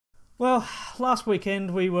Well, last weekend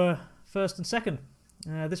we were first and second.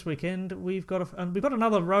 This weekend we've got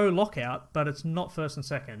another row lockout, but it's not first and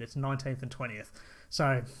second. It's 19th and 20th.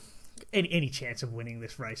 So any chance of winning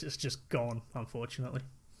this race is just gone, unfortunately.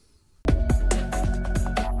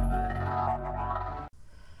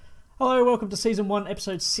 Hello, welcome to Season 1,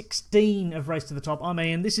 Episode 16 of Race to the Top. I'm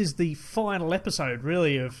Ian. This is the final episode,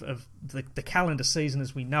 really, of the calendar season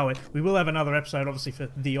as we know it. We will have another episode, obviously, for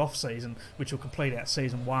the off-season, which will complete out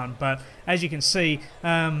Season 1. But as you can see,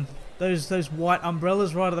 those white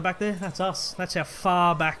umbrellas right at the back there, that's us. That's how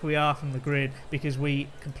far back we are from the grid, because we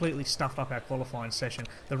completely stuffed up our qualifying session.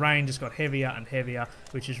 The rain just got heavier and heavier,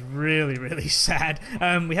 which is really, really sad.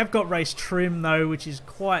 We have got race trim, though, which is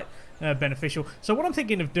quite beneficial. So what I'm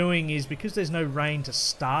thinking of doing is, because there's no rain to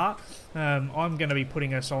start, I'm going to be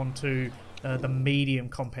putting us onto the medium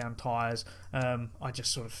compound tyres. I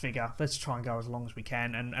just sort of figure, let's try and go as long as we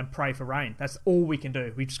can and pray for rain. That's all we can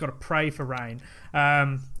do. We've just got to pray for rain.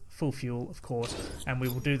 Full fuel, of course, and we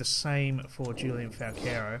will do the same for Julian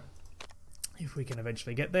Falcaro if we can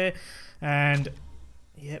eventually get there. And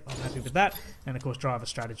yep, I'm happy with that. And of course, driver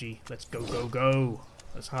strategy. Let's go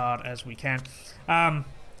as hard as we can.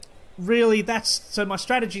 Really, so my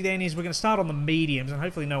strategy then is we're going to start on the mediums, and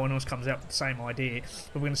hopefully no one else comes out with the same idea.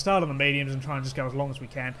 But we're going to start on the mediums and try and just go as long as we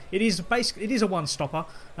can. It is a one-stopper,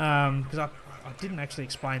 because I didn't actually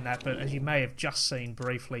explain that, but as you may have just seen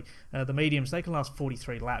briefly, the mediums, they can last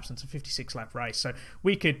 43 laps, and it's a 56-lap race. So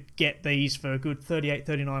we could get these for a good 38,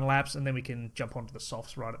 39 laps, and then we can jump onto the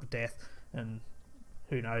softs right at the death, and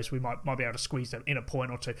who knows, we might be able to squeeze them in a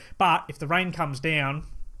point or two. But if the rain comes down,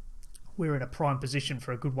 we're in a prime position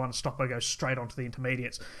for a good one-stopper, goes straight onto the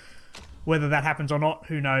intermediates. Whether that happens or not,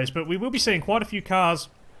 who knows? But we will be seeing quite a few cars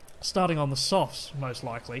starting on the softs, most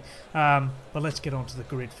likely. But let's get on to the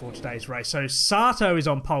grid for today's race. So Sato is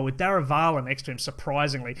on pole with Daravala next to him,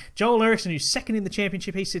 surprisingly. Joel Eriksson, who's second in the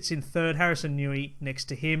championship, he sits in third. Harrison Newey next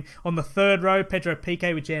to him. On the third row, Pedro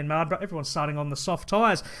Piquet with Jan Mardborough. Everyone's starting on the soft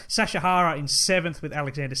tyres. Sasha Hara in seventh with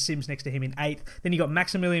Alexander Sims next to him in eighth. Then you got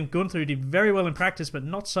Maximilian Gunther, who did very well in practice, but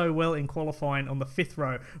not so well in qualifying, on the fifth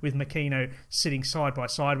row with Makino sitting side by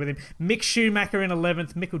side with him. Mick Schumacher in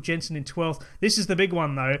 11th, Mikkel Jensen in 12th. This is the big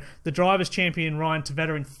one, though. The drivers' champion Ryan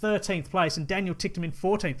Tveder in 13th place, and Daniel Ticktum in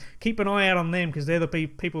 14th. Keep an eye out on them, because they're the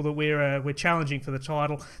people that we're challenging for the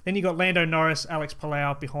title. Then you got Lando Norris, Alex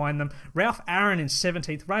Palau behind them. Ralph Aaron in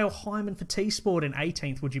 17th. Rail Hyman for T-Sport in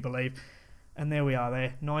 18th, would you believe? And there we are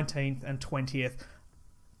there, 19th and 20th.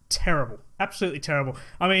 Terrible. Absolutely terrible.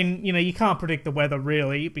 I mean, you can't predict the weather,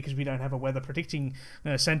 really, because we don't have a weather predicting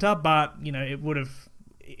centre, but,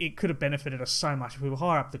 it could have benefited us so much if we were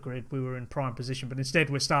higher up the grid. We were in prime position, but instead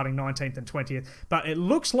we're starting 19th and 20th. But it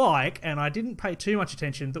looks like, and I didn't pay too much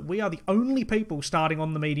attention, that we are the only people starting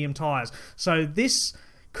on the medium tyres. So this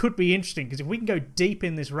could be interesting, because if we can go deep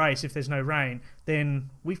in this race, if there's no rain,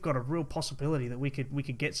 then we've got a real possibility that we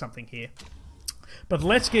could get something here. But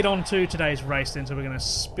let's get on to today's race then. So we're going to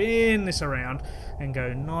spin this around and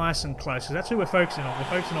go nice and close, because that's who we're focusing on. We're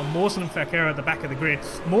focusing on Mawson and Falcaro at the back of the grid.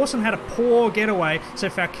 Mawson had a poor getaway, so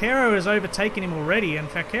Falcaro has overtaken him already, and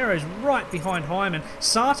Falcaro's right behind Hyman.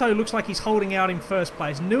 Sato looks like he's holding out in first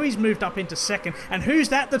place. Nui's moved up into second, and who's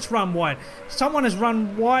that's run wide? Someone has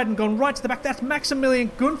run wide and gone right to the back. That's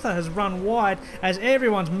Maximilian Gunther has run wide as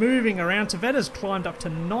everyone's moving around. Tveder's climbed up to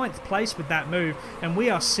 9th place with that move, and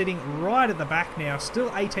we are sitting right at the back now,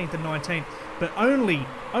 still 18th and 19th, but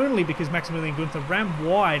only because Maximilian Gunther ran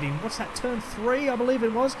wide in, turn 3, I believe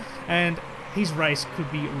it was, and his race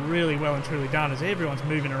could be really well and truly done as everyone's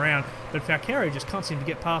moving around. But Falcaro just can't seem to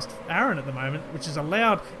get past Aaron at the moment, which has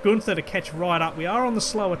allowed Gunther to catch right up. We are on the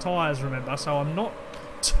slower tyres, remember, so I'm not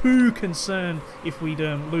too concerned if we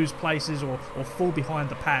lose places or fall behind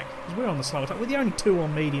the pack, because we're on the slower tyre. We're the only two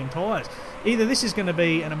on medium tyres. Either this is going to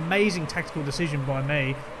be an amazing tactical decision by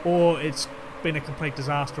me, or it's been a complete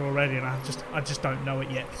disaster already, and I just don't know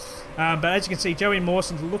it yet. But as you can see, Joey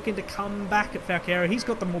Mawson's looking to come back at Falcaro. He's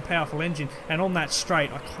got the more powerful engine, and on that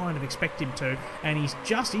straight, I kind of expect him to. And he's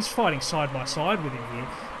fighting side by side with him here.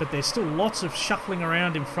 But there's still lots of shuffling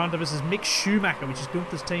around in front of us as Mick Schumacher, which is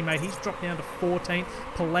Gunther's teammate. He's dropped down to 14th.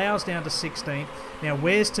 Palau's down to 16th. Now,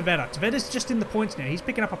 where's Tveder? Tveder's just in the points now. He's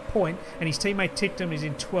picking up a point, and his teammate Ticktum is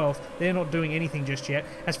in 12th. They're not doing anything just yet.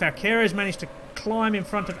 As Falcaro's managed to climb in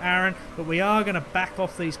front of Aaron, but we are going to back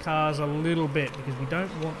off these cars a little bit, because we don't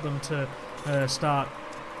want them to start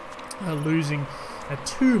losing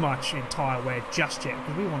too much in tyre wear just yet,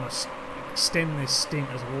 because we want to extend this stint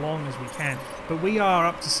as long as we can. But we are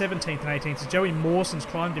up to 17th and 18th. So Joey Mawson's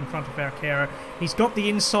climbed in front of Valcaro. He's got the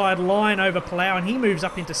inside line over Palau, and he moves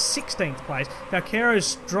up into 16th place.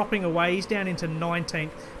 Valcaro's dropping away. He's down into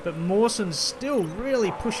 19th. But Mawson's still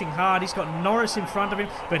really pushing hard. He's got Norris in front of him,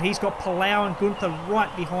 but he's got Palau and Gunther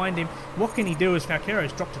right behind him. What can he do as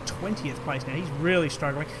Valcaro's dropped to 20th place now? He's really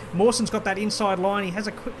struggling. Mawson's got that inside line. He has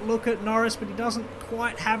a quick look at Norris, but he doesn't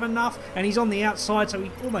quite have enough, and he's on the outside, so he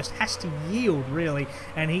almost has to yield, really,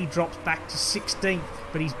 and he drops back to 16th,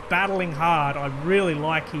 but he's battling hard. I really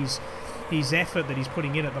like his effort that he's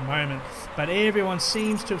putting in at the moment, but everyone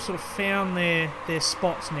seems to have sort of found their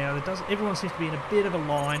spots now. Everyone seems to be in a bit of a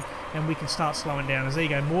line, and we can start slowing down. As there you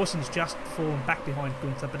go, Mawson's just fallen back behind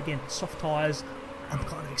Gunther, but again, soft tyres, I'm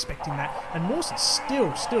kind of expecting that. And Mawson's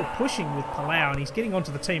still pushing with Palau, and he's getting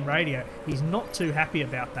onto the team radio. He's not too happy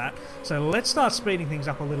about that, so let's start speeding things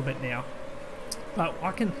up a little bit now. But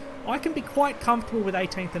I can be quite comfortable with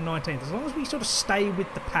 18th and 19th. As long as we sort of stay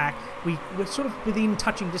with the pack, we're sort of within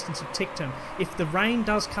touching distance of Ticktum. If the rain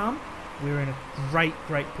does come, we're in a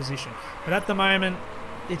great position. But at the moment,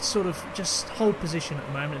 it's sort of just hold position at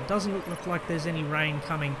the moment. It doesn't look like there's any rain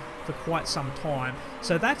coming for quite some time.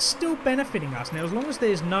 So that's still benefiting us. Now, as long as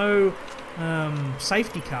there's no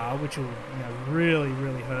safety car, which will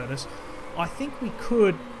really hurt us, I think we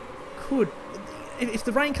could... If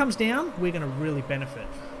the rain comes down, we're going to really benefit.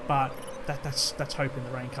 But that's hoping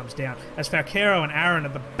the rain comes down. As Valcaro and Aaron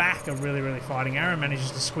at the back are really fighting. Aaron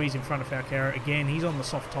manages to squeeze in front of Valcaro. Again, he's on the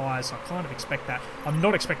soft tyres, so I kind of expect that. I'm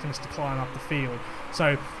not expecting us to climb up the field.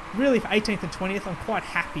 So really for 18th and 20th, I'm quite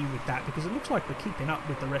happy with that because it looks like we're keeping up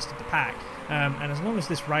with the rest of the pack. And as long as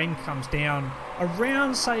this rain comes down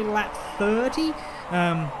around, say, lap 30,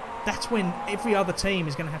 that's when every other team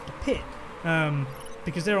is going to have to pit.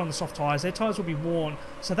 Because they're on the soft tyres, their tyres will be worn,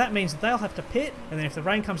 so that means that they'll have to pit, and then if the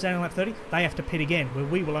rain comes down in lap 30, they have to pit again, where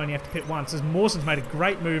we will only have to pit once. As Mawson's made a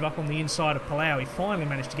great move up on the inside of Palau, he finally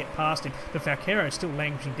managed to get past him, but Valcaro is still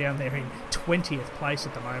languishing down there in 20th place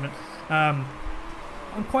at the moment.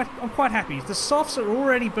 I'm quite happy. The softs are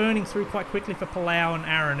already burning through quite quickly for Palau and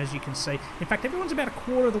Aaron, as you can see. In fact, everyone's about a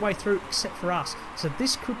quarter of the way through except for us. So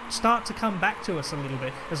this could start to come back to us a little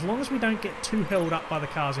bit, as long as we don't get too held up by the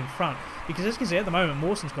cars in front. Because as you can see at the moment,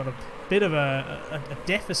 Mawson's got a bit of a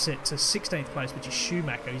deficit to 16th place, which is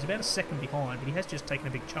Schumacher. He's about a second behind, but he has just taken a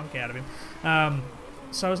big chunk out of him.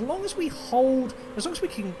 So as long as we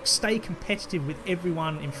can stay competitive with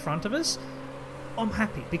everyone in front of us, I'm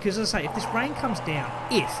happy, because as I say, if this rain comes down,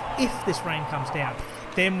 if this rain comes down,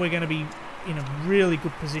 then we're going to be in a really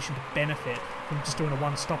good position to benefit from just doing a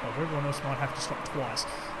one-stopper, where everyone else might have to stop twice.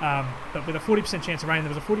 But with a 40% chance of rain,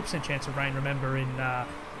 there was a 40% chance of rain, remember,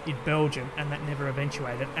 in Belgium, and that never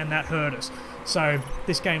eventuated, and that hurt us. So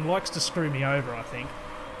this game likes to screw me over, I think.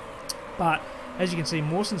 But as you can see,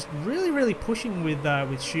 Mawson's really pushing with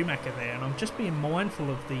Schumacher there, and I'm just being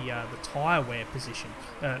mindful of the tyre wear position,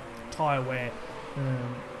 tyre wear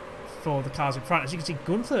for the cars in front. As you can see,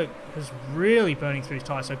 Gunther is really burning through his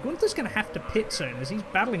tyres, so Gunther's going to have to pit soon as he's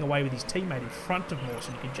battling away with his teammate in front of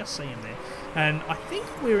Mawson. You can just see him there, and I think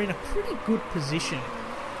we're in a pretty good position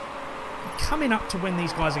coming up to when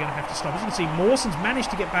these guys are going to have to stop. As you can see, Mawson's managed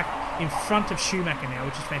to get back in front of Schumacher now,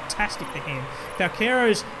 which is fantastic for him.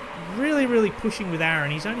 Valcaro's really pushing with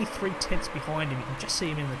Aaron. He's only 3/10 behind him. You can just see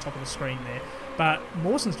him in the top of the screen there. But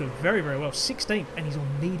Mawson's doing very well, 16th, and he's on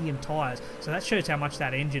medium tyres. So that shows how much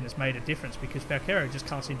that engine has made a difference, because Valcaro just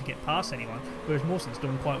can't seem to get past anyone, whereas Mawson's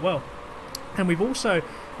doing quite well. And we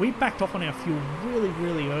backed off on our fuel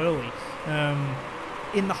really early,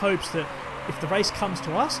 in the hopes that if the race comes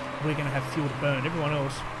to us, we're going to have fuel to burn. Everyone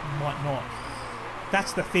else might not.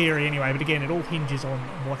 That's the theory anyway, but again, it all hinges on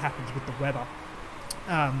what happens with the weather,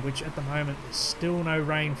 which at the moment there's still no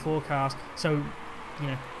rain forecast, so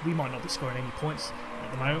we might not be scoring any points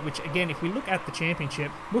at the moment, which again, if we look at the championship,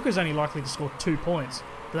 Mücke's only likely to score 2 points,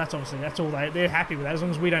 but that's all they're happy with that. As long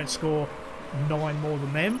as we don't score 9 more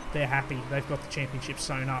than them, they're happy. They've got the championship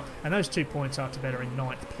sewn up, and those 2 points are Tveta in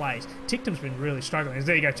 9th place. Ticktum's been really struggling.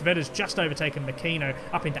 There you go, Tveta's just overtaken Mücke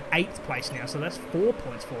up into 8th place now, so that's 4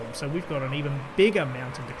 points for him. So we've got an even bigger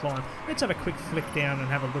mountain to climb. Let's have a quick flick down and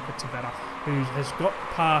have a look at Tveta, who has got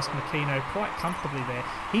past Mücke quite comfortably there.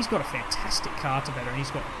 He's got a fantastic car, Tveta, and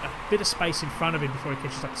he's got a bit of space in front of him before he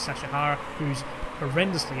catches up to Sashihara, who's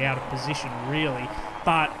horrendously out of position, really.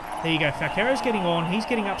 But there you go, Valcaro's getting on, he's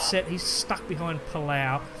getting upset, he's stuck behind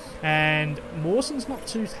Palau, and Mawson's not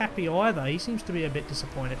too happy either. He seems to be a bit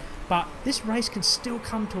disappointed. But this race can still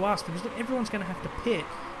come to us, because look, everyone's going to have to pit.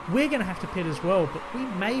 We're going to have to pit as well, but we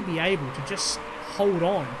may be able to just hold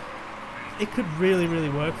on it could really, really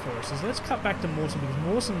work for us. So let's cut back to Mawson, because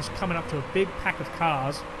Mawson's coming up to a big pack of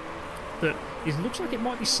cars that looks like it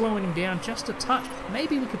might be slowing him down just a touch.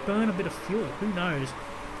 Maybe we could burn a bit of fuel, who knows.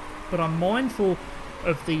 But I'm mindful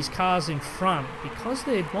of these cars in front, because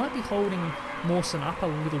they might be holding Mawson up a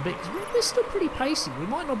little bit, because we're still pretty pacey. We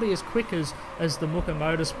might not be as quick as the Mücke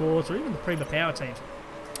Motorsport or even the Prima Power teams,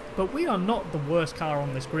 but we are not the worst car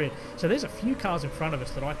on this grid. So there's a few cars in front of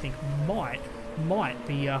us that I think might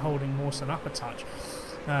be holding Mawson up a touch.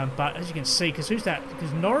 But as you can see,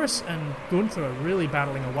 because Norris and Gunther are really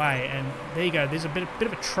battling away, and there you go, there's a bit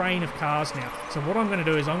of a train of cars now. So what I'm going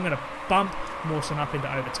to do is I'm going to bump Mawson up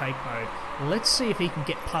into overtake mode. Let's see if he can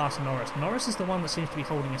get past Norris. Norris is the one that seems to be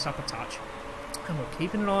holding us up a touch. And we're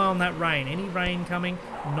keeping an eye on that rain. Any rain coming?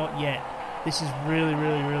 Not yet. This is really,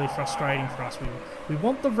 really, really frustrating for us. We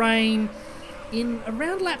want the rain in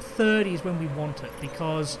around lap 30 is when we want it,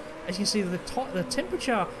 because as you can see, the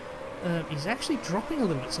temperature is actually dropping a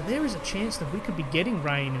little bit. So there is a chance that we could be getting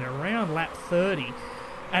rain in around lap 30.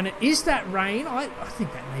 And is that rain? I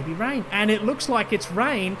think that may be rain. And it looks like it's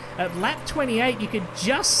rain. At lap 28, you could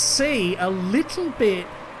just see a little bit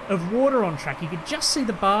of water on track. You could just see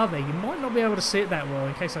the bar there. You might not be able to see it that well,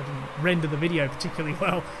 in case I didn't render the video particularly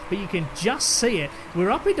well, but you can just see it. We're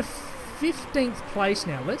up into 15th place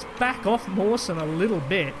now. Let's back off Mawson a little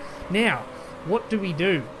bit. Now, what do?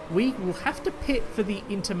 We will have to pit for the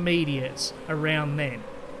intermediates around then.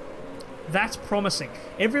 That's promising.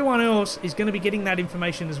 Everyone else is going to be getting that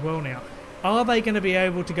information as well now. Are they going to be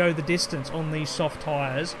able to go the distance on these soft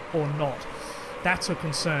tyres or not? That's a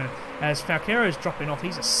concern. As Falqueiro's dropping off,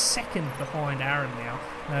 he's a second behind Aaron now.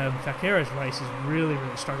 Falqueiro's race is really,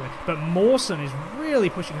 really struggling. But Mawson is really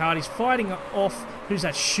pushing hard. He's fighting off, who's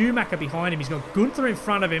that, Schumacher behind him. He's got Gunther in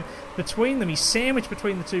front of him. Between them, he's sandwiched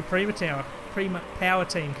between the two Prima Power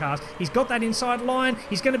team cars. He's got that inside line.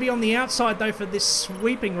 He's going to be on the outside, though, for this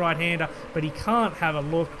sweeping right-hander. But he can't have a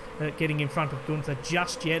look at getting in front of Gunther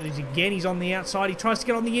just yet. Again, he's on the outside. He tries to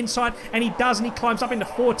get on the inside, and he does, and he climbs up into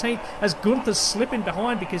 14th as Gunther's slipping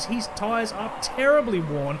behind because his tyres are terribly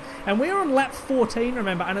worn. And we're on lap 14,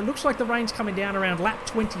 remember, and it looks like the rain's coming down around lap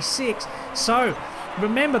 26. So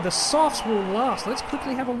remember, the softs will last. Let's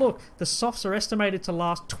quickly have a look. The softs are estimated to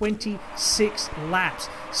last 26 laps.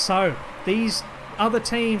 So these other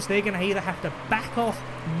teams, they're going to either have to back off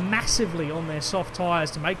massively on their soft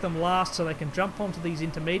tyres to make them last so they can jump onto these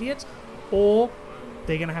intermediates, or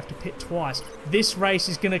they're going to have to pit twice. This race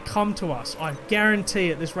is going to come to us. I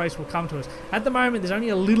guarantee it, this race will come to us. At the moment, there's only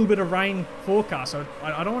a little bit of rain forecast, so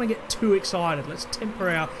I don't want to get too excited. Let's temper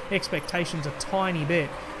our expectations a tiny bit.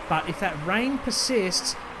 But if that rain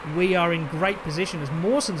persists, we are in great position, as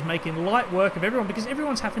Mawson's making light work of everyone because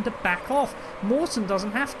everyone's having to back off. Mawson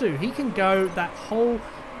doesn't have to. He can go that whole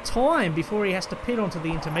time before he has to pit onto the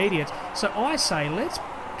intermediates. So I say, let's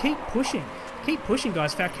keep pushing. Keep pushing,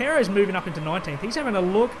 guys. Falqueiro's moving up into 19th. He's having a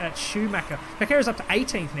look at Schumacher. Falqueiro's up to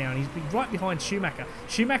 18th now, and he's right behind Schumacher.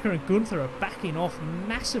 Schumacher and Gunther are backing off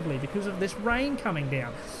massively because of this rain coming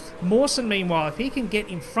down. Mawson, meanwhile, if he can get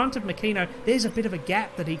in front of Mücke, there's a bit of a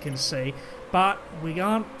gap that he can see. But we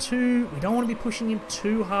don't want to be pushing him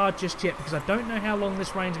too hard just yet, because I don't know how long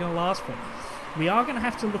this rain's going to last for. We are going to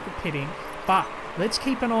have to look at pitting, but let's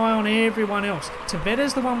keep an eye on everyone else.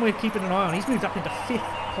 Tvetta's the one we're keeping an eye on. He's moved up into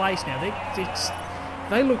 5th place now.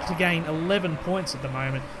 They look to gain 11 points at the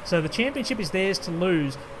moment. So the championship is theirs to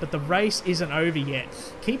lose, but the race isn't over yet.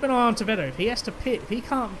 Keep an eye on Tvetta. If he has to pit, if he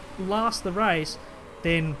can't last the race,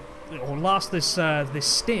 then, or last this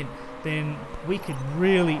stint, then we could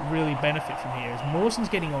really, really benefit from here. As Mawson's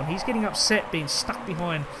getting on, he's getting upset being stuck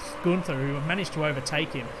behind Gunther, who managed to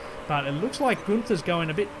overtake him. But it looks like Gunther's going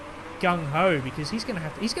a bit gung-ho because he's going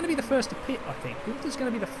to be the first to pit, I think. Gunther's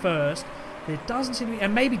going to be the first. There doesn't seem to be,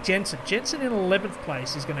 and maybe Jensen. Jensen in 11th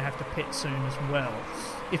place is going to have to pit soon as well.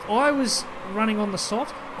 If I was running on the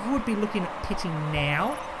soft, I would be looking at pitting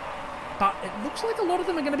now. But it looks like a lot of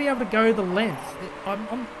them are going to be able to go the length.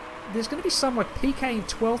 There's going to be some like PK in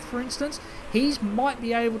 12th, for instance. He might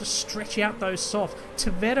be able to stretch out those softs.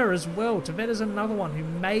 Tvetta as well. Tvetta's another one who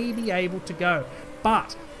may be able to go.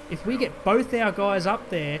 But if we get both our guys up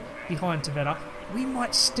there behind Tvetta, we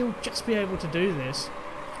might still just be able to do this,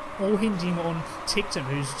 all hinging on Ticktum,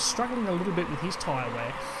 who's struggling a little bit with his tyre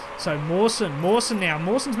wear. So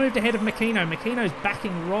Mawson's moved ahead of Mücke. Mücke's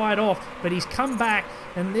backing right off, but he's come back,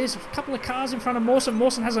 and there's a couple of cars in front of Mawson.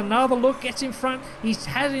 Mawson has another look, gets in front. He's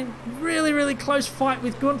had a really, really close fight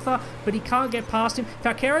with Gunther, but he can't get past him.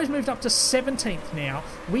 Falqueiro's moved up to 17th now.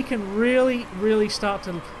 We can really, really start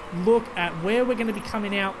to look at where we're going to be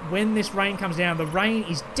coming out when this rain comes down. The rain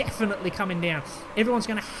is definitely coming down. Everyone's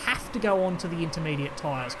going to have to go on to the intermediate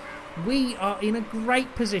tyres. We are in a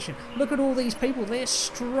great position. Look at all these people. They're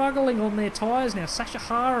struggling on their tyres now. Sasha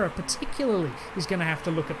Hara particularly is going to have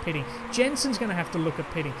to look at pitting. Jensen's going to have to look at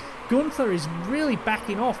pitting. Gunther is really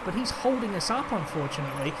backing off, but he's holding us up,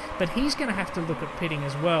 unfortunately. But he's going to have to look at pitting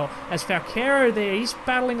as well. As Falcaro there, he's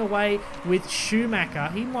battling away with Schumacher.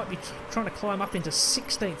 He might be trying to climb up into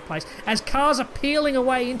 16th place. As cars are peeling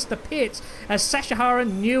away into the pits, as Sasha Hara,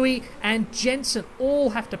 Newey and Jensen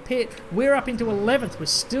all have to pit. We're up into 11th. We're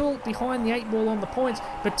still behind the 8 ball on the points,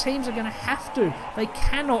 but teams are going to have to. They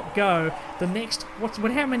cannot go the next,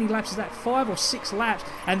 how many laps is that? 5 or 6 laps.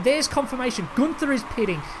 And there's confirmation. Gunther is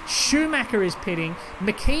pitting. Schumacher is pitting.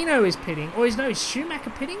 Makino is pitting. Or is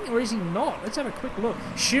Schumacher pitting or is he not? Let's have a quick look.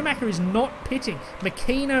 Schumacher is not pitting.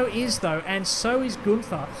 Makino is though, and so is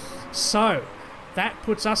Gunther. So that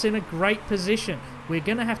puts us in a great position. We're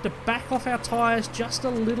going to have to back off our tyres just a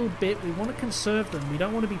little bit. We want to conserve them. We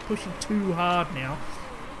don't want to be pushing too hard now.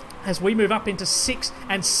 As we move up into 6th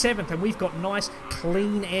and 7th, and we've got nice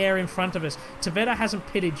clean air in front of us. Tveta hasn't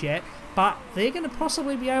pitted yet, but they're going to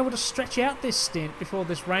possibly be able to stretch out this stint before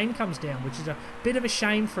this rain comes down, which is a bit of a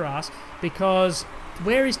shame for us, because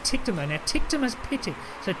where is Ticktum though? Now Ticktum has pitted,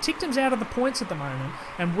 so Ticktum's out of the points at the moment,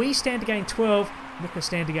 and we stand to gain 12. Mücke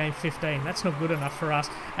stand to gain 15. That's not good enough for us,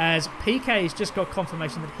 as PK has just got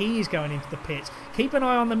confirmation that he is going into the pits. Keep an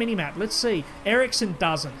eye on the minimap. Let's see. Ericsson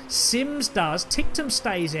doesn't. Sims does. Ticktum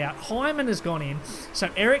stays out. Hyman has gone in.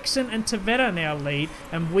 So Ericsson and Tveta now lead,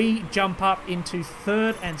 and we jump up into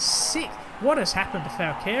 3rd and 6th. What has happened to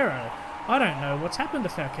Falcaro? I don't know what's happened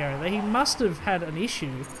to Falcaro. He must have had an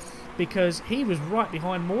issue, because he was right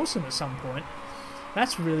behind Mawson at some point.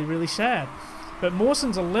 That's really, really sad. But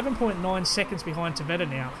Mawson's 11.9 seconds behind Tveta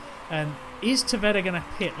now. And is Tveta going to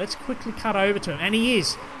pit? Let's quickly cut over to him. And he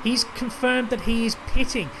is. He's confirmed that he is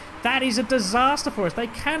pitting. That is a disaster for us. They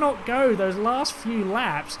cannot go those last few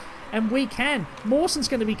laps, and we can. Mawson's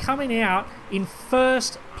going to be coming out in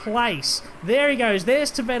 1st place. There he goes.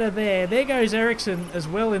 There's Tveta there. There goes Ericsson as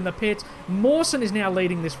well in the pits. Mawson is now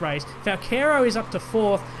leading this race. Falcaro is up to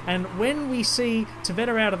 4th. And when we see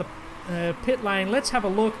Tveta out of the pit lane, let's have a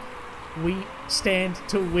look. We stand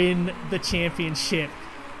to win the championship.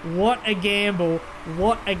 What a gamble.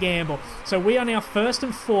 What a gamble. So we are now 1st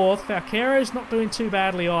and 4th. Falcaro's not doing too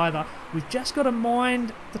badly either. We've just got to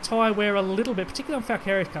mind the tyre wear a little bit, particularly on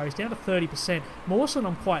Falcaro's car. He's down to 30%. Mawson,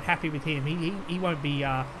 I'm quite happy with him. He won't be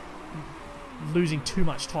losing too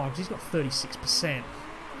much time, because he's got 36%.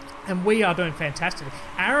 And we are doing fantastic.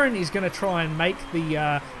 Aaron is going to try and make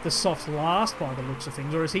the softs last by the looks of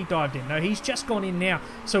things, or has he dived in? No, he's just gone in now.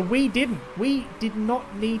 So we didn't. We did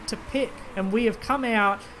not need to pit, and we have come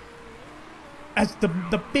out as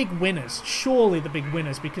the big winners. Surely the big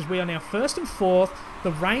winners, because we are now 1st and 4th.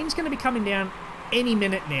 The rain's going to be coming down any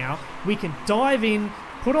minute now. We can dive in,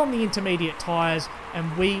 put on the intermediate tyres,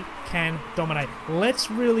 and we can dominate. Let's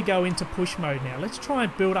really go into push mode now. Let's try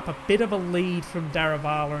and build up a bit of a lead from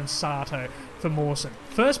Daravala and Sato for Mawson.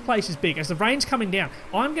 1st place is big as the rain's coming down.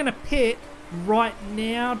 I'm going to pit right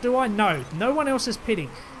now. Do I? No. No one else is pitting.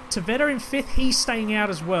 Tveta in 5th. He's staying out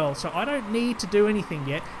as well. So I don't need to do anything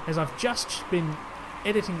yet, as I've just been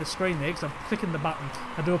editing the screen there because I'm clicking the button.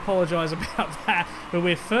 I do apologise about that, but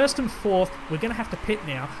we're 1st and 4th. We're going to have to pit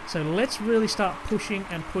now, so let's really start pushing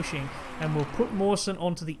and pushing, and we'll put Mawson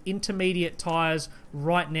onto the intermediate tyres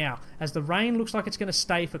right now, as the rain looks like it's going to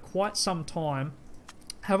stay for quite some time.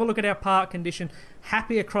 Have a look at our part condition.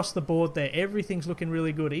 Happy across the board there. Everything's looking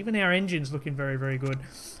really good. Even our engine's looking very, very good,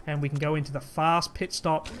 and we can go into the fast pit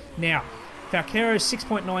stop now. Falcaro's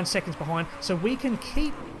 6.9 seconds behind, so we can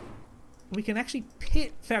actually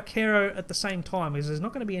pit Falcaro at the same time, because there's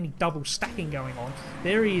not going to be any double stacking going on.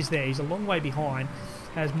 There he is there. He's a long way behind.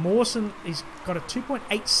 As Mawson has got a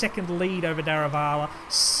 2.8 second lead over Daravala.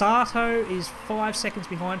 Sato is 5 seconds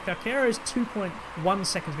behind. Falcaro is 2.1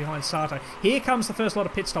 seconds behind Sato. Here comes the first lot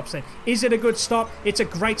of pit stops then. Is it a good stop? It's a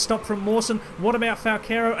great stop from Mawson. What about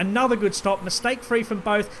Falcaro? Another good stop. Mistake free from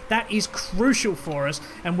both. That is crucial for us.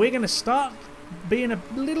 And we're going to start being a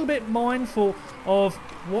little bit mindful of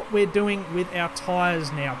what we're doing with our tyres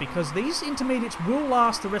now, because these intermediates will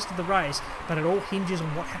last the rest of the race, but it all hinges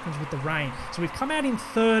on what happens with the rain. So we've come out in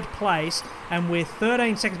 3rd place and we're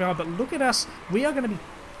 13 seconds behind, but look at us. We are going to be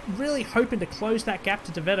really hoping to close that gap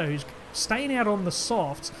to Tveta, who's staying out on the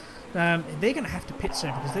softs. They're going to have to pit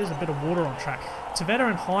soon because there's a bit of water on track. Tveta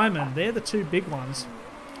and Hyman, they're the 2 big ones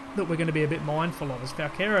that we're going to be a bit mindful of, as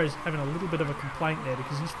Falcaro's having a little bit of a complaint there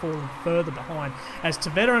because he's fallen further behind. As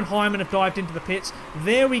Tveta and Hyman have dived into the pits,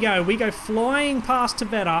 there we go flying past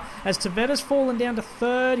Tveta, as Tveta's fallen down to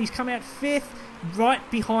 3rd. He's come out 5th. right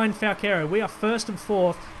behind Falcaro. We are 1st and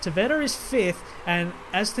 4th. Tveta is 5th, and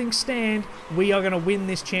as things stand, we are going to win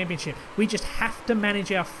this championship. We just have to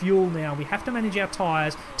manage our fuel now. We have to manage our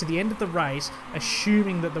tyres to the end of the race,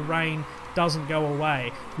 assuming that the rain doesn't go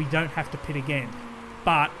away. We don't have to pit again.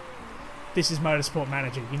 But this is Motorsport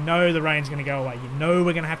Manager. You know the rain's going to go away. You know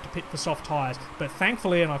we're going to have to pit for soft tyres. But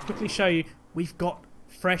thankfully, and I'll quickly show you, we've got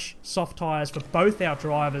fresh soft tyres for both our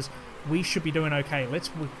drivers. We should be doing okay.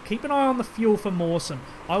 We'll keep an eye on the fuel for Mawson.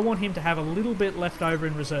 I want him to have a little bit left over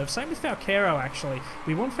in reserve. Same with Falcaro, actually.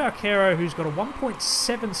 We want Falcaro, who's got a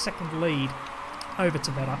 1.7 second lead over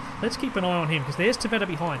Tveta. Let's keep an eye on him, because there's Tveta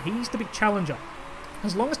behind. He's the big challenger.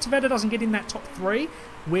 As long as Tveta doesn't get in that top 3,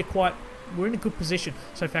 we're in a good position.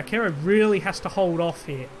 So Falcaro really has to hold off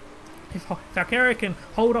here. If Falcaro can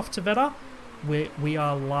hold off Tveta, we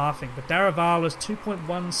are laughing. But Daravala's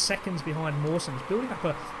 2.1 seconds behind Mawson. He's building up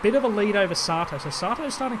a bit of a lead over Sato. So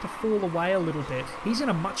Sato's starting to fall away a little bit. He's in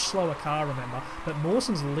a much slower car, remember. But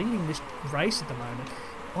Mawson's leading this race at the moment.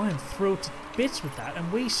 I am thrilled to bits with that,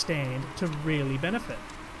 and we stand to really benefit.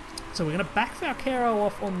 So we're going to back Falcaro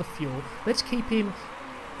off on the fuel. Let's keep him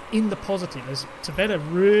in the positive, as Tveta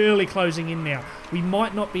really closing in now. We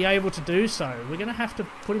might not be able to do so. We're going to have to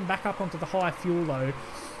put him back up onto the high fuel load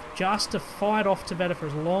just to fight off Tveta for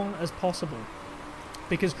as long as possible.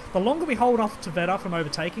 Because the longer we hold off Tveta from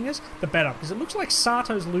overtaking us, the better. Because it looks like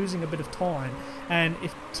Sato's losing a bit of time. And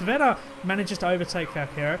if Tveta manages to overtake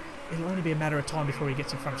Falcaro, it'll only be a matter of time before he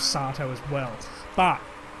gets in front of Sato as well. But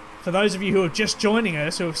for those of you who are just joining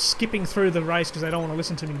us, who are skipping through the race because they don't want to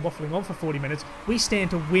listen to me waffling on for 40 minutes, we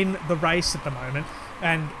stand to win the race at the moment.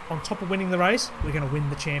 And on top of winning the race, we're going to win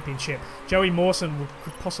the championship. Joey Mawson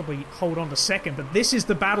could possibly hold on to 2nd, but this is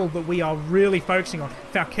the battle that we are really focusing on.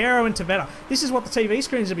 Falcaro and Tveta. This is what the TV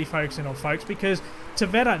screens will be focusing on, folks, because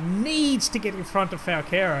Tveta needs to get in front of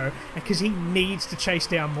Falcaro because he needs to chase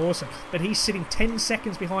down Mawson. But he's sitting 10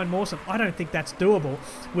 seconds behind Mawson. I don't think that's doable.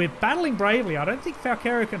 We're battling bravely. I don't think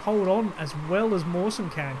Falcaro can hold on as well as Mawson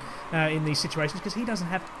can in these situations, because he doesn't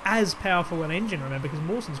have as powerful an engine, remember, because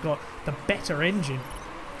Mawson's got the better engine.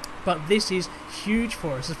 But this is huge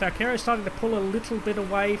for us, as Falcaro's starting to pull a little bit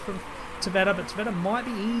away from Tveta, but Tveta might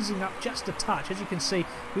be easing up just a touch. As you can see,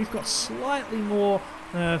 we've got slightly more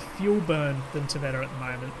fuel burn than Tveta at the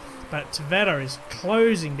moment. But Tveta is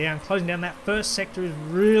closing down. That first sector is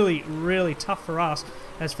really, really tough for us.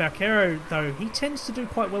 As Falcaro, though, he tends to do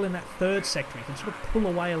quite well in that 3rd sector. He can sort of pull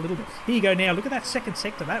away a little bit. Here you go now. Look at that 2nd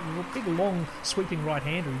sector. That big, long, sweeping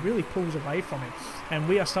right-hander. He really pulls away from him. And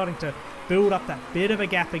we are starting to build up that bit of a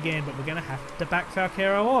gap again, but we're going to have to back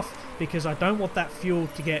Falcaro off, because I don't want that fuel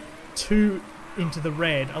to get too into the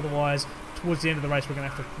red. Otherwise, towards the end of the race, we're going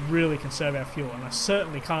to have to really conserve our fuel. And I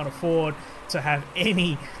certainly can't afford to have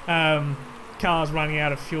any cars running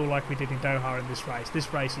out of fuel like we did in Doha in this race.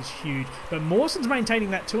 This race is huge. But Mawson's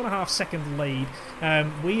maintaining that 2.5 second lead.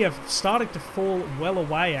 We have started to fall well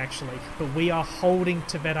away, actually, but we are holding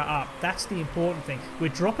Tveta up. That's the important thing. We're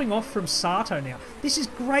dropping off from Sato now. This is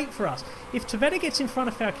great for us. If Tveta gets in front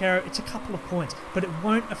of Falcaro, it's a couple of points, but it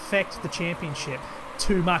won't affect the championship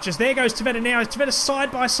too much. As there goes Tveta now. Tveta's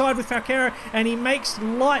side by side with Falcaro, and he makes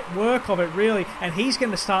light work of it, really, and he's going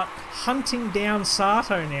to start hunting down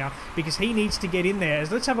Sato now, because he needs to get in there.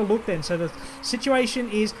 As let's have a look then. So the situation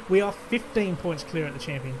is we are 15 points clear at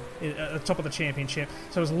the top of the championship.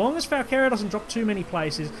 So as long as Falcaro doesn't drop too many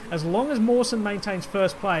places, as long as Mawson maintains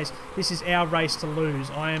 1st place, this is our race to lose.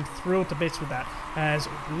 I am thrilled to bits with that. As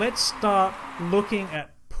let's start looking at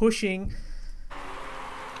pushing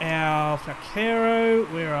our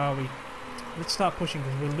Falcaro. Where are we? Let's start pushing,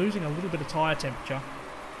 because we're losing a little bit of tyre temperature,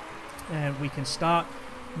 and we can start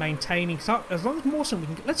maintaining. As long as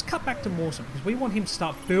Mawson, let's cut back to Mawson, because we want him to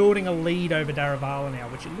start building a lead over Daravala now,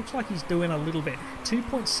 which it looks like he's doing a little bit.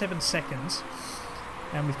 2.7 seconds.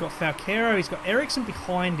 And we've got Falcaro, he's got Ericsson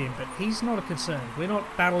behind him, but he's not a concern. We're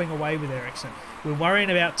not battling away with Ericsson. We're worrying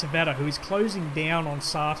about Tveta, who is closing down on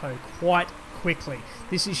Sato quite quickly.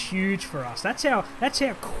 This is huge for us. That's how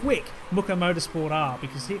quick Mücke Motorsport are,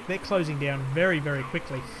 because they're closing down very, very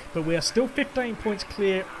quickly. But we are still 15 points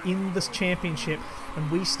clear in this championship,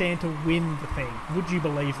 and we stand to win the thing. Would you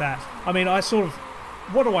believe that? I mean,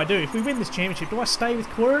 what do I do? If we win this championship, do I stay with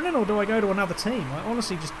Koiranen, or do I go to another team? I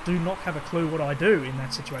honestly just do not have a clue what I do in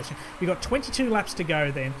that situation. We've got 22 laps to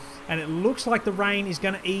go then, and it looks like the rain is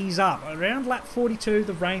going to ease up. Around lap 42,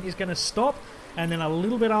 the rain is going to stop, and then a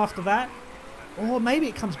little bit after that, or maybe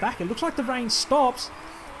it comes back. It looks like the rain stops,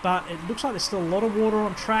 but it looks like there's still a lot of water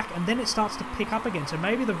on track, and then it starts to pick up again. So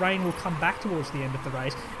maybe the rain will come back towards the end of the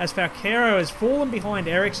race, as Falcaro has fallen behind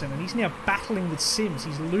Ericsson, and he's now battling with Sims.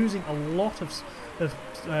 He's losing a lot of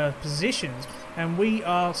positions, and we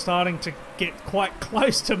are starting to get quite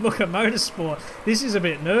close to Mücke Motorsport. This is a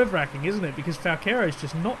bit nerve-wracking, isn't it? Because Falcaro is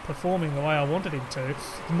just not performing the way I wanted him to.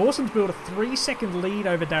 Mawson's built a 3-second lead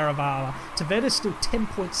over Daravala. Tveda's still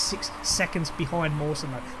 10.6 seconds behind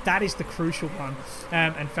Mawson, though. That is the crucial one.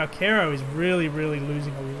 And Falcaro is really, really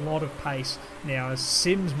losing a lot of pace now, as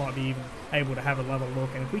Sims might be even able to have another look.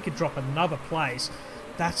 And if we could drop another place,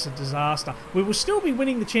 that's a disaster. We will still be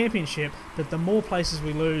winning the championship, but the more places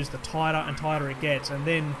we lose, the tighter and tighter it gets, and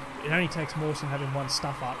then it only takes Mawson having one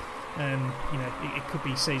stuff up, and you know it could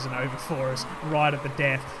be season over for us right at the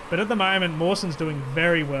death. But at the moment, Mawson's doing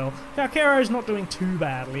very well. Falcaro's not doing too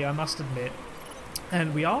badly, I must admit.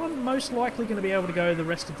 And we are most likely going to be able to go the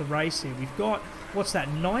rest of the race here. We've got, what's that,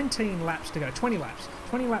 19 laps to go, 20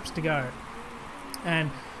 laps to go.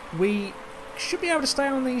 And we should be able to stay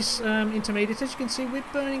on these intermediates. As you can see, we're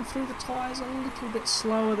burning through the tyres a little bit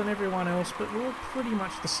slower than everyone else, but we're all pretty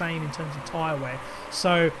much the same in terms of tyre wear.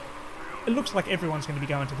 So it looks like everyone's going to be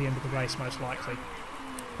going to the end of the race, most likely.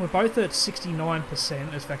 We're both at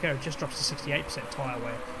 69%, as Falcaro just drops to 68% tyre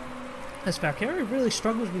wear. As Falcaro really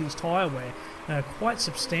struggles with his tyre wear quite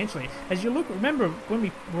substantially. As you look, remember when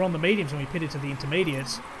we were on the mediums and we pitted to the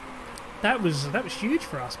intermediates, that was huge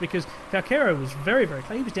for us, because Falcaro was very, very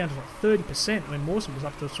close. He was down to like 30% when Mawson was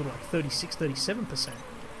up to sort of like 36, 37%.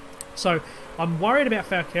 So I'm worried about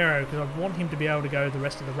Falcaro, because I want him to be able to go the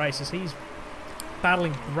rest of the race, as he's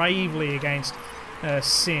battling bravely against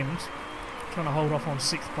Sims, trying to hold off on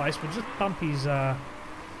 6th place. We'll just bump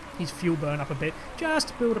his fuel burn up a bit, just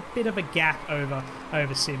to build a bit of a gap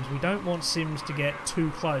over Sims. We don't want Sims to get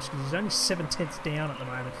too close, because he's only 7/10 down at the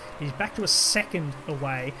moment. He's back to a second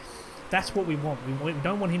away. That's what we want. We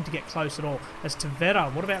don't want him to get close at all. As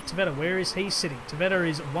Tveda, what about Tveda? Where is he sitting? Tveda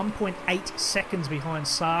is 1.8 seconds behind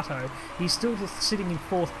Sato. He's still sitting in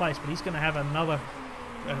 4th place, but he's going to have another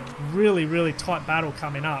really, really tight battle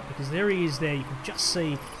coming up, because there he is there. You can just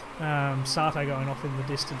see Sato going off in the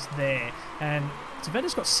distance there. And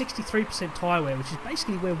Tveda's got 63% tyre wear, which is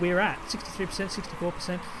basically where we're at. 63%,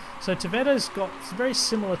 64%. So Tveda's got very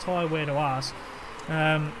similar tyre wear to us.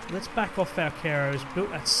 Let's back off Falcaro. He's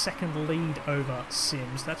built that second lead over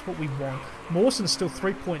Sims. That's what we want. Mawson's still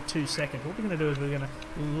 3.2 seconds. What we're going to do is we're going to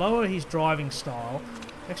lower his driving style.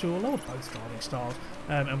 Actually, we'll lower both driving styles.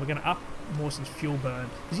 And we're going to up Mawson's fuel burn,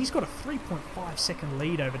 because he's got a 3.5 second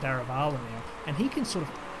lead over Daravala now. And he can sort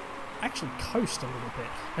of actually coast a little bit,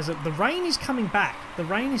 as the rain is coming back. The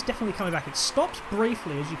rain is definitely coming back. It stops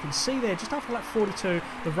briefly, as you can see there, just after lap 42.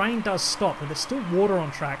 The rain does stop, but there's still water on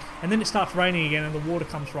track, and then it starts raining again, and the water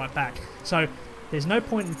comes right back. So there's no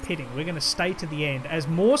point in pitting. We're going to stay to the end. As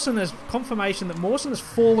Mawson has confirmation that Mawson has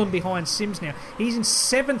fallen behind Sims now. He's in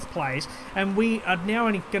 7th place, and we are now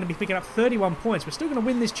only going to be picking up 31 points. We're still going to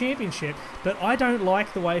win this championship, but I don't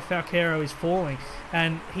like the way Falcaro is falling,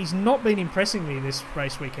 and he's not been impressing me this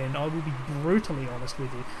race weekend. I will be brutally honest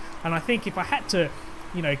with you. And I think if I had to,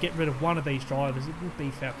 you know, get rid of one of these drivers, it would be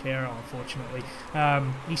Falcaro, unfortunately.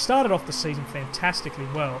 He started off the season fantastically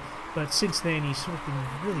well, but since then he's sort of been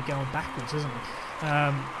really going backwards, isn't he?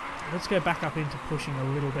 Let's go back up into pushing a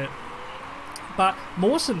little bit. But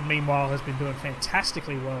Mawson, meanwhile, has been doing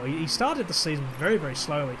fantastically well. He started the season very, very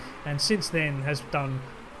slowly, and since then has done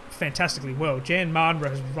fantastically well. Jan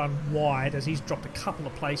Mardenborough has run wide, as he's dropped a couple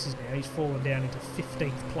of places now. He's fallen down into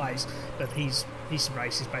 15th place, but his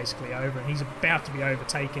race is basically over, and he's about to be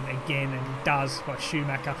overtaken again, and he does by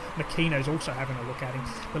Schumacher. Makino's also having a look at him.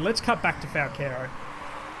 But let's cut back to Falcaro.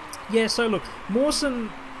 Yeah, so look,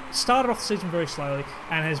 Mawson started off the season very slowly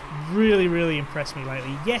and has really, really impressed me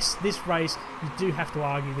lately. Yes, this race, you do have to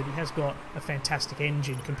argue that he has got a fantastic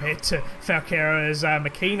engine compared to Falcaro, as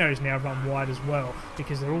Makino's now run wide as well,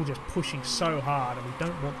 because they're all just pushing so hard, and we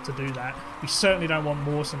don't want to do that. We certainly don't want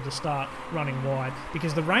Mawson to start running wide,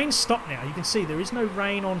 because the rain's stopped now. You can see there is no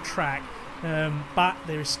rain on track, but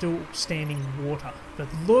there is still standing water. But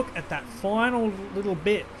look at that final little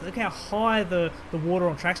bit. Look how high the water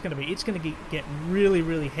on track's going to be. It's going to get really,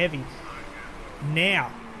 really heavy.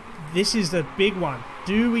 Now, this is the big one.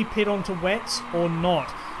 Do we pit onto wets or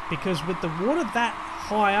not? Because with the water that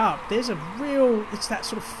high up, there's it's that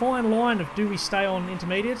sort of fine line of, do we stay on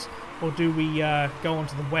intermediates or do we go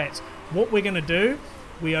onto the wets? What we're going to do,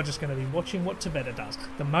 we are just going to be watching what Tveda does.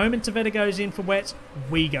 The moment Tveda goes in for wets,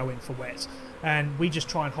 we go in for wets, and we just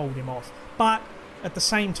try and hold him off. But at the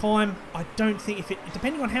same time, I don't think,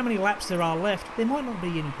 depending on how many laps there are left, there might not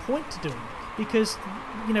be any point to doing it, because,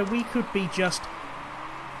 you know, we could be just,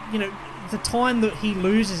 you know, the time that he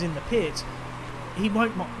loses in the pits, he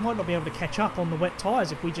might not be able to catch up on the wet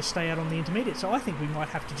tyres if we just stay out on the intermediate. So I think we might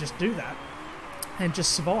have to just do that. and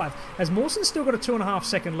just survive. As Mawson's still got a 2.5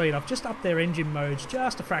 second lead, I've just upped their engine modes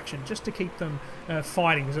just a fraction, just to keep them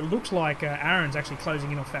fighting, because it looks like Aaron's actually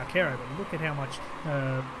closing in on Falcaro, but look at how much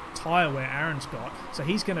tyre wear Aaron's got, so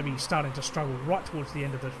he's going to be starting to struggle right towards the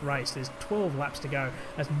end of the race. There's 12 laps to go,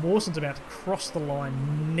 as Mawson's about to cross the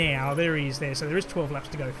line now. There he is there, so there is 12 laps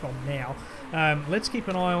to go from now. Let's keep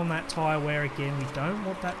an eye on that tyre wear again. We don't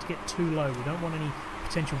want that to get too low. We don't want any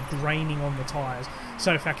potential draining on the tyres.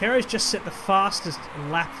 So Falcaro's just set the fastest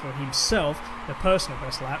lap for himself, the personal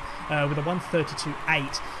best lap, with a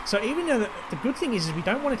 1:32.8. So even though the good thing is we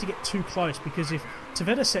don't want it to get too close, because if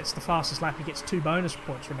Tveda sets the fastest lap, he gets 2 bonus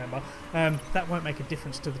points, remember. That won't make a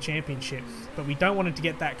difference to the championship, but we don't want it to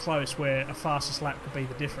get that close where a fastest lap could be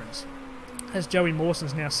the difference. As Joey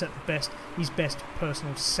Mawson's now set his best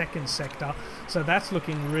personal second sector, so that's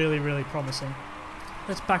looking really, really promising.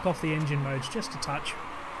 Let's back off the engine modes just a touch.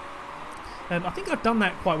 I think I've done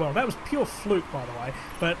that quite well. That was pure fluke, by the way.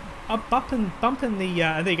 But I'm bumping the...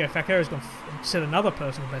 and there you go, Falcaro's gone set another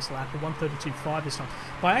personal best lap, a 1:32.5 this time.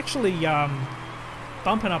 By actually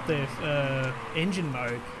bumping up the engine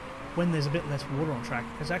mode when there's a bit less water on track,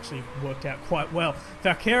 has actually worked out quite well.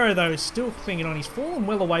 Falcaro, though, is still clinging on. He's fallen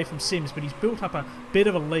well away from Sims, but he's built up a bit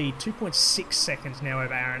of a lead, 2.6 seconds now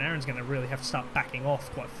over Aaron. Aaron's going to really have to start backing off,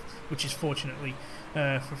 which is fortunate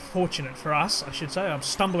for us, I should say. I'm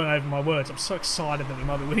stumbling over my words. I'm so excited that we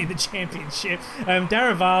might be winning the championship.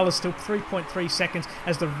 Daraval is still 3.3 seconds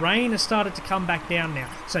as the rain has started to come back down now.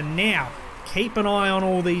 So now, keep an eye on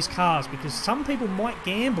all these cars, because some people might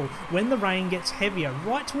gamble when the rain gets heavier.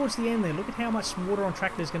 Right towards the end there, look at how much water on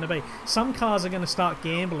track there's going to be. Some cars are going to start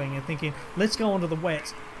gambling and thinking, let's go onto the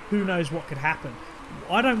wets. Who knows what could happen?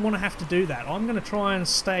 I don't want to have to do that. I'm going to try and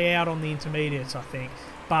stay out on the intermediates, I think.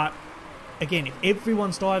 But again, if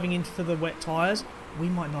everyone's diving in for the wet tyres, we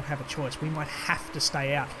might not have a choice. We might have to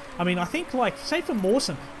stay out. I mean, I think, like, say for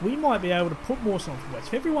Mawson, we might be able to put Mawson onto the wets.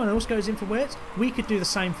 If everyone else goes in for wets, we could do the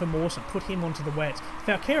same for Mawson, put him onto the wets.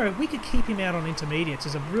 Falcaro, we could keep him out on intermediates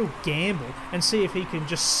as a real gamble and see if he can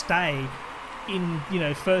just stay in, you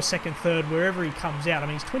know, first, second, third, wherever he comes out. I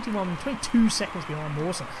mean, he's 22 seconds behind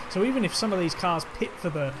Mawson. So even if some of these cars pit for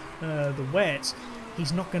the wets,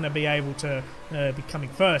 he's not going to be able to be coming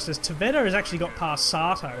first, as Tveda has actually got past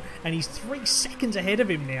Sato, and he's 3 seconds ahead of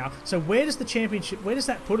him now. So where does the championship, where does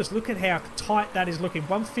that put us? Look at how tight that is looking,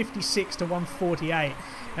 156 to 148,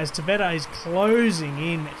 as Tveda is closing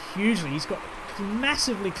in hugely. He's got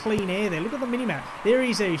massively clean air there. Look at the minimap. There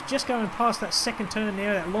he is. He's just going past that second turn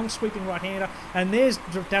now, that long sweeping right-hander, and there's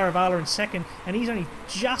Daravala in second, and he's only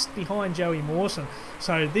just behind Joey Mawson.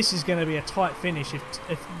 So this is going to be a tight finish.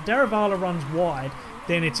 If Daravala runs wide,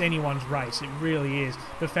 then it's anyone's race. It really is.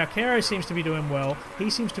 But Falcaro seems to be doing well. He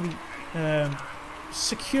seems to be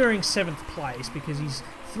securing 7th place, because he's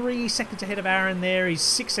 3 seconds ahead of Aaron there. He's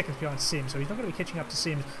 6 seconds behind Sims, so he's not going to be catching up to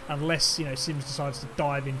Sims unless, you know, Sims decides to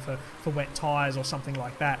dive in for wet tyres or something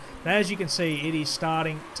like that. But as you can see, it is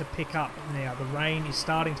starting to pick up now. The rain is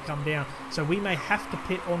starting to come down, so we may have to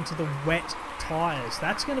pit onto the wet tyres.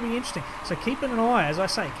 That's going to be interesting. So keep an eye, as I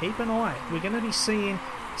say, keep an eye. We're going to be seeing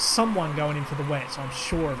someone going in for the wets, I'm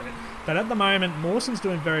sure of it. But at the moment, Mawson's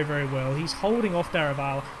doing very, very well. He's holding off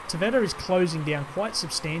Daravala. Tveda is closing down quite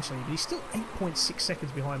substantially, but he's still 8.6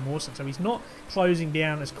 seconds behind Mawson, so he's not closing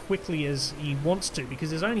down as quickly as he wants to, because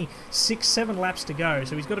there's only 6-7 laps to go,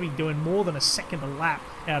 so he's got to be doing more than a second a lap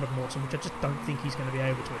out of Mawson, which I just don't think he's going to be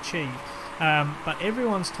able to achieve. But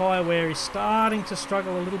everyone's tyre wear is starting to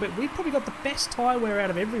struggle a little bit. We've probably got the best tyre wear out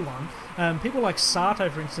of everyone. People like Sato,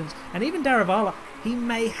 for instance, and even Daravala, he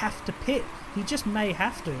may have to pit. He just may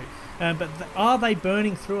have to. But are they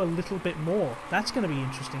burning through a little bit more? That's going to be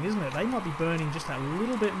interesting, isn't it? They might be burning just a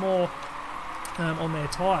little bit more on their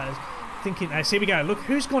tyres. Thinking, so here we go. Look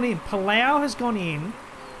who's gone in. Palau has gone in.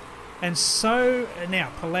 And so, now,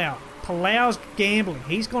 Palau's gambling.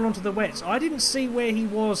 He's gone onto the wets. I didn't see where he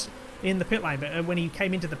was in the pit lane, but when he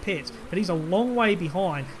came into the pits, but he's a long way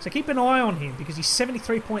behind, so keep an eye on him, because he's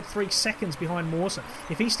 73.3 seconds behind Mawson.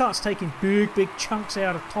 If he starts taking big chunks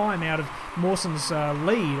out of time out of Mawson's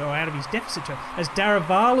lead, or out of his deficit, as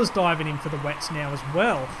Daravala's diving in for the wets now as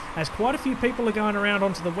well, as quite a few people are going around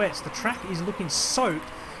onto the wets. The track is looking soaked,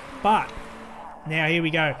 but now here we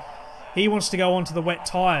go. He wants to go onto the wet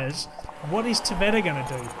tyres. What is Tveda going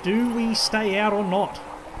to do? Do we stay out or not?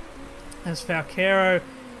 As Falcaro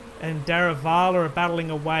and Daravala are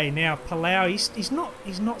battling away. Now, Palau, he's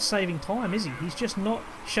not saving time, is he? He's just not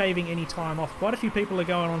shaving any time off. Quite a few people are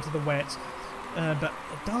going onto the wets, but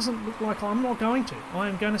it doesn't look like I'm not going to. I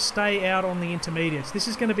am going to stay out on the intermediates. This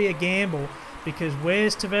is going to be a gamble, because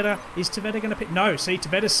where's Tveta? Is Tveta going to pit? No, see,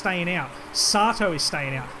 Tveta's staying out. Sato is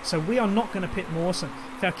staying out. So we are not going to pit Mawson.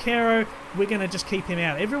 Falcaro, we're going to just keep him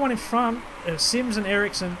out. Everyone in front, Sims and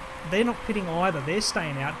Ericsson, they're not pitting either. They're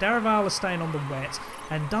staying out. Daraval is staying on the wet,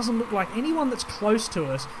 and doesn't look like anyone that's close to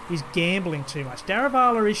us is gambling too much.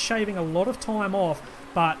 Daravala is shaving a lot of time off,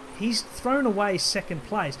 but he's thrown away second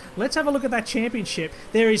place. Let's have a look at that championship.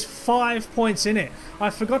 There is 5 points in it.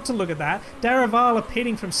 I forgot to look at that. Daravala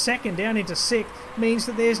pitting from second down into sixth means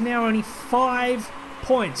that there's now only 5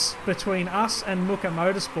 points between us and Mücke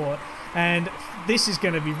Motorsport. And this is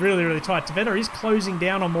going to be really, really tight. Tveta is closing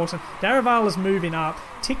down on Mawson. Daravala's moving up.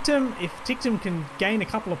 Tictum, if Tictum can gain a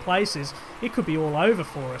couple of places, it could be all over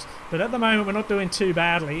for us. But at the moment, we're not doing too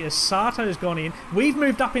badly as Sato's gone in. We've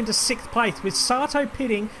moved up into 6th place. With Sato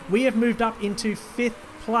pitting, we have moved up into 5th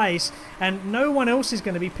place, and no one else is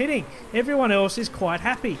going to be pitting. Everyone else is quite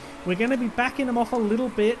happy. We're going to be backing them off a little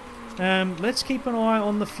bit. Let's keep an eye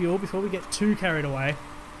on the fuel before we get too carried away.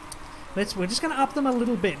 We're just going to up them a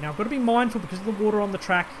little bit. Now, I've got to be mindful because of the water on the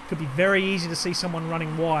track. It could be very easy to see someone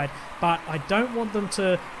running wide, but I don't want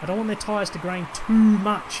their tyres to grain too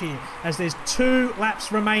much here, as there's 2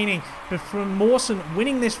 laps remaining from Mawson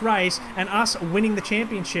winning this race and us winning the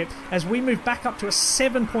championship, as we move back up to a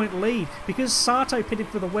 7-point lead. Because Sato pitted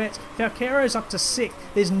for the wets, Falcaro's up to 6th.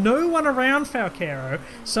 There's no one around Falcaro,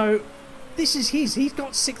 so this is his. He's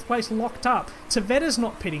got 6th place locked up. Tveta's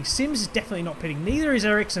not pitting. Sims is definitely not pitting. Neither is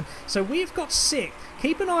Ericsson. So we've got 6th.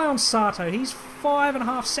 Keep an eye on Sato. He's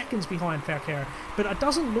 5.5 seconds behind Falcaro. But it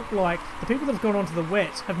doesn't look like the people that have gone onto the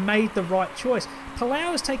wets have made the right choice.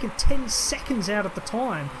 Palau has taken 10 seconds out of the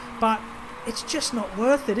time, but it's just not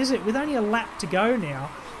worth it, is it? With only a lap to go now,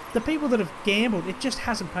 the people that have gambled, it just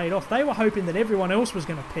hasn't paid off. They were hoping that everyone else was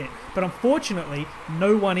going to pit, but unfortunately,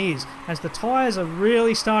 no one is, as the tyres are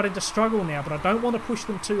really starting to struggle now. But I don't want to push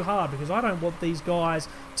them too hard because I don't want these guys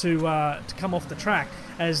to come off the track.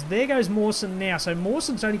 As there goes Mawson now. So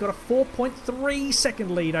Mawson's only got a 4.3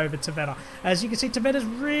 second lead over Tveta. As you can see, Tveta's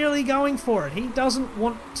really going for it. He doesn't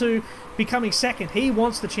want to be coming second. He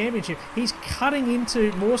wants the championship. He's cutting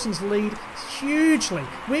into Mawson's lead hugely.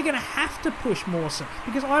 We're going to have to push Mawson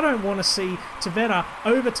because I don't want to see Tveta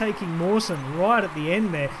overtaking Mawson right at the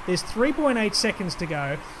end there. There's 3.8 seconds to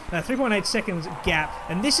go. 3.8 seconds gap,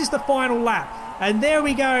 and this is the final lap. And there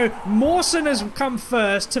we go. Mawson has come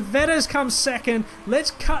first. Tveta's come second.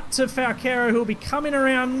 Let's cut to Falcaro, who'll be coming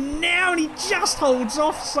around now, and he just holds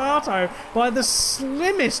off Sato by the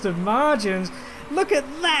slimmest of margins. Look at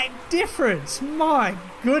that difference. My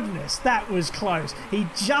goodness, that was close. He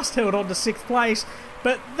just held on to 6th place,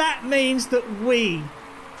 but that means that we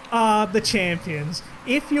are the champions.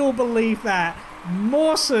 If you'll believe that.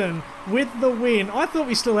 Mawson with the win. I thought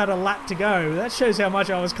we still had a lap to go. That shows how much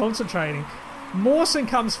I was concentrating. Mawson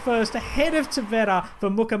comes first ahead of Tveta for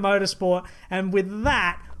Mücke Motorsport, and with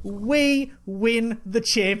that, we win the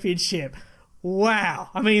championship. Wow.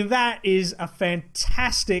 I mean, that is a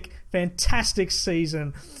fantastic, fantastic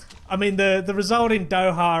season. I mean, the result in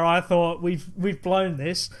Doha, I thought we've blown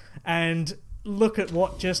this, and look at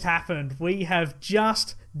what just happened. We have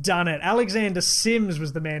just done it. Alexander Sims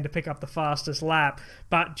was the man to pick up the fastest lap,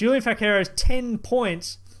 but Julian Falcaro's 10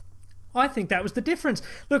 points, I think that was the difference.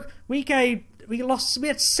 Look, we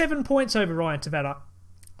had 7 points over Ryan Tveta,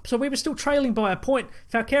 so we were still trailing by a point.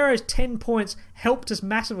 Falcaro's 10 points helped us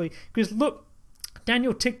massively, because look,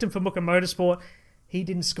 Daniel Tickton for Mücke Motorsport, he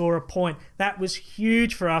didn't score a point. That was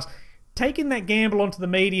huge for us. Taking that gamble onto the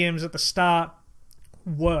mediums at the start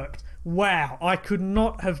worked. Wow, I could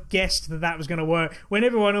not have guessed that that was going to work. When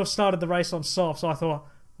everyone else started the race on softs, I thought,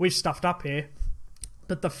 we've stuffed up here.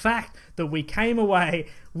 But the fact that we came away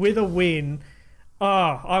with a win,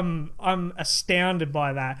 oh, I'm astounded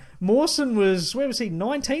by that. Mawson was, where was he,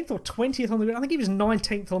 19th or 20th on the grid? I think he was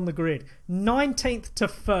 19th on the grid. 19th to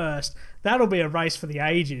 1st. That'll be a race for the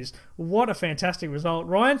ages. What a fantastic result.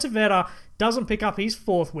 Ryan Tveta doesn't pick up his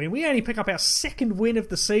 4th win. We only pick up our 2nd win of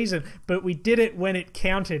the season, but we did it when it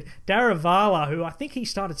counted. Daravala, who I think he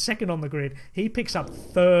started 2nd on the grid, he picks up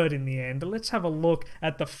 3rd in the end. Let's have a look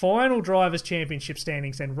at the final Drivers' Championship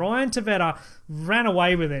standings then. Ryan Tveta ran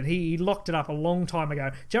away with it. He locked it up a long time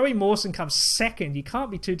ago. Joey Mawson comes 2nd. You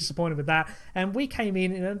can't be too disappointed with that. And we came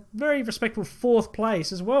in a very respectable 4th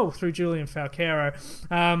place as well through Julian Falcaro.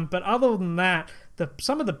 But other than that,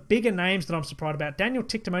 some of the bigger names that I'm surprised about, Daniel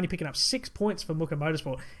Ticktum only picking up 6 points for Mücke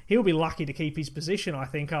Motorsport. He'll be lucky to keep his position, I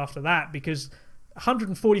think, after that, because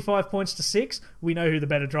 145 points to 6. We know who the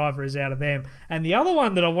better driver is out of them. And the other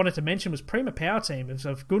one that I wanted to mention was Prima Power Team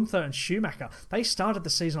of Gunther and Schumacher. They started the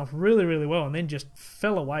season off really, really well and then just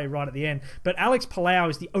fell away right at the end. But Alex Palau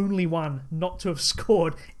is the only one not to have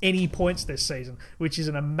scored any points this season, which is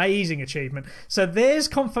an amazing achievement. So there's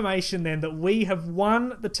confirmation then that we have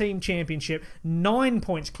won the team championship, 9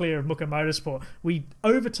 points clear of Mücke Motorsport. We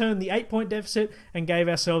overturned the 8-point deficit and gave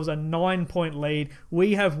ourselves a 9-point lead.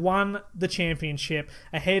 We have won the championship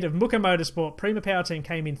ahead of Mücke Motorsport. Prima Power Team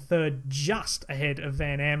came in third, just ahead of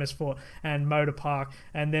Van Amersfoort and Motor Park.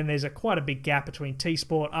 And then there's quite a big gap between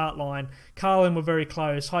T-Sport, Artline, Carlin were very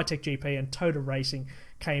close, High Tech GP and Tota Racing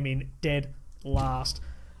came in dead last.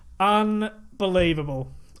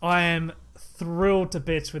 Unbelievable. I am thrilled to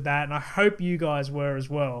bits with that, and I hope you guys were as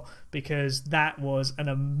well, because that was an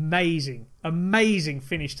amazing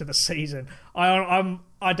finish to the season.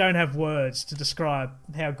 I don't have words to describe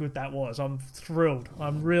how good that was. I'm thrilled. I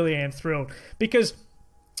really am thrilled, because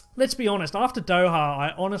let's be honest, after Doha,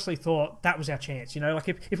 I honestly thought that was our chance. You know, like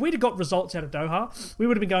if we'd have got results out of Doha, we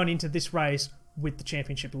would have been going into this race with the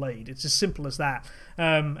championship lead. It's as simple as that.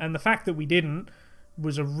 And the fact that we didn't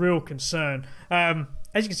was a real concern.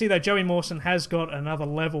 As you can see, though, Joey Mawson has got another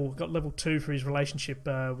level, got level 2 for his relationship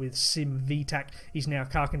with Sim VTAC. He's now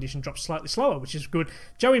car condition dropped slightly slower, which is good.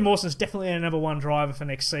 Joey Mawson's definitely a number 1 driver for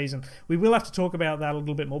next season. We will have to talk about that a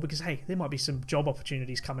little bit more because, hey, there might be some job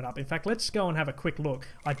opportunities coming up. In fact, let's go and have a quick look.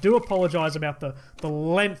 I do apologise about the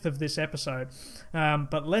length of this episode,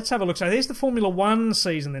 but let's have a look. So there's the Formula 1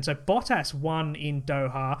 season then. So Bottas won in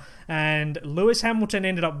Doha, and Lewis Hamilton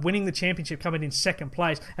ended up winning the championship, coming in second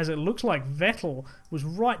place, as it looks like Vettel was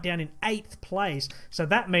right down in 8th place. So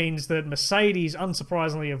that means that Mercedes,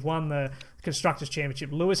 unsurprisingly, have won the Constructors'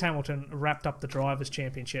 Championship. Lewis Hamilton wrapped up the Drivers'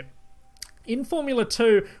 Championship. In Formula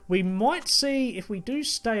 2, we might see, if we do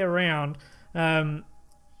stay around in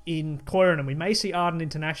Koiranen, we may see Arden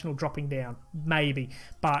International dropping down. Maybe.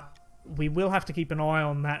 But we will have to keep an eye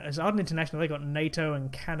on that. As Arden International, they got NATO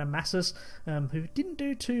and Canamassus, who didn't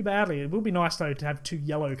do too badly. It will be nice, though, to have 2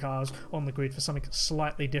 yellow cars on the grid for something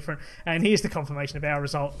slightly different. And here's the confirmation of our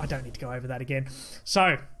result. I don't need to go over that again.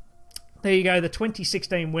 So there you go. The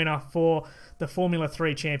 2016 winner for the Formula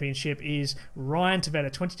 3 Championship is Ryan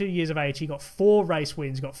Tveta, 22 years of age. He got 4 race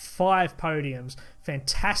wins, got 5 podiums.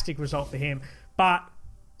 Fantastic result for him. But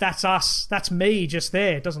that's us. That's me just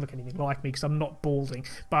there. It doesn't look anything like me because I'm not balding.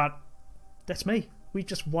 But that's me. We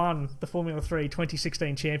just won the Formula 3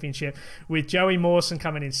 2016 Championship with Joey Mawson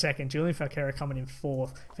coming in second, Julian Falqueira coming in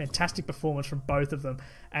 4th. Fantastic performance from both of them.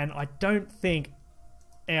 And I don't think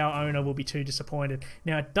our owner will be too disappointed.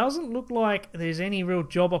 Now, it doesn't look like there's any real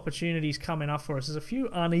job opportunities coming up for us. There's a few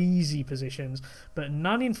uneasy positions, but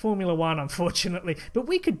none in Formula 1, unfortunately. But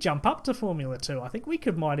we could jump up to Formula 2. I think we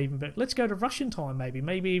might even... But let's go to Russian time,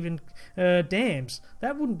 maybe even Dams.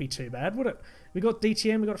 That wouldn't be too bad, would it? We got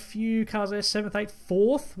DTM, we got a few cars there, 7th, 8th,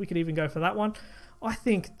 4th. We could even go for that one. I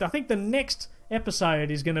think the next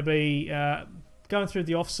episode is going to be going through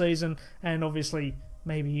the off-season and obviously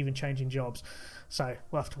maybe even changing jobs. So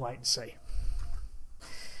we'll have to wait and see.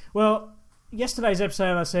 Well, yesterday's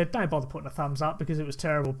episode I said don't bother putting a thumbs up because it was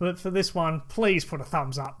terrible. But for this one, please put a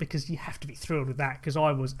thumbs up because you have to be thrilled with that, because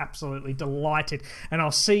I was absolutely delighted. And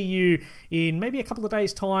I'll see you in maybe a couple of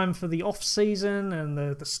days' time for the off-season and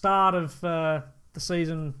the start of the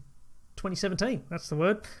season 2017. That's the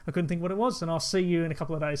word. I couldn't think what it was. And I'll see you in a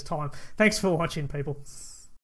couple of days' time. Thanks for watching, people.